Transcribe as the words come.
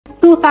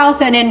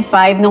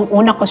2005, nung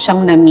una ko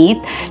siyang na-meet,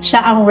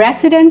 siya ang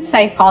resident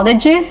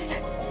psychologist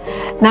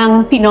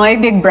ng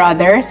Pinoy Big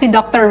Brother, si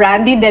Dr.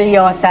 Randy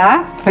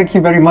Dellosa. Thank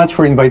you very much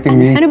for inviting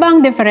me. Ano ba ang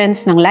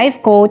difference ng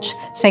life coach,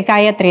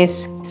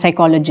 psychiatrist,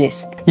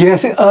 psychologist?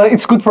 Yes,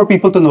 it's good for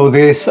people to know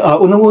this.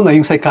 Unang-una,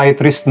 yung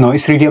psychiatrist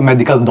is really a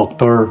medical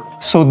doctor.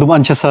 So,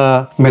 dumaan siya sa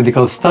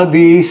medical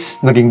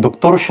studies, naging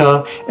doktor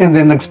siya, and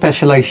then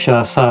nag-specialize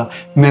siya sa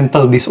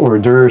mental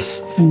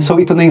disorders. So,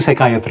 ito na yung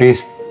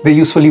psychiatrist. They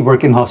usually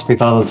work in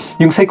hospitals.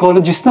 Yung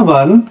psychologist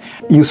naman,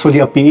 usually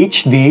a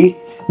PhD,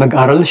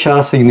 nag-aral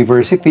siya sa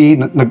university,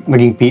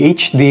 naging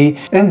PhD,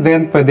 and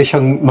then pwede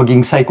siyang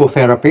maging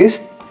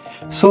psychotherapist.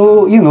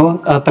 So,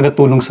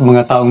 tagatulong sa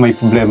mga taong may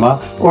problema,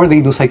 or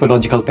they do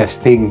psychological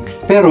testing.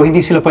 Pero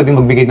hindi sila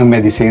pwedeng magbigay ng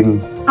medicine.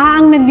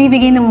 Ang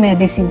nagbibigay ng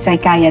medicine,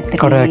 psychiatrist.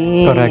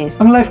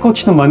 Correct. Ang life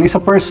coach naman is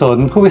a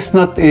person who is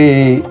not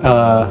a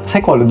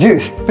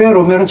psychologist, pero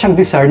meron siyang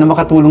desire na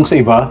makatulong sa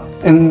iba.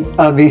 And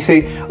they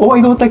say, oh,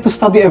 I don't like to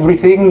study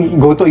everything,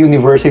 go to a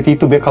university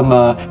to become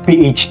a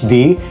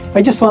PhD. I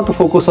just want to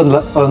focus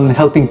on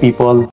helping people.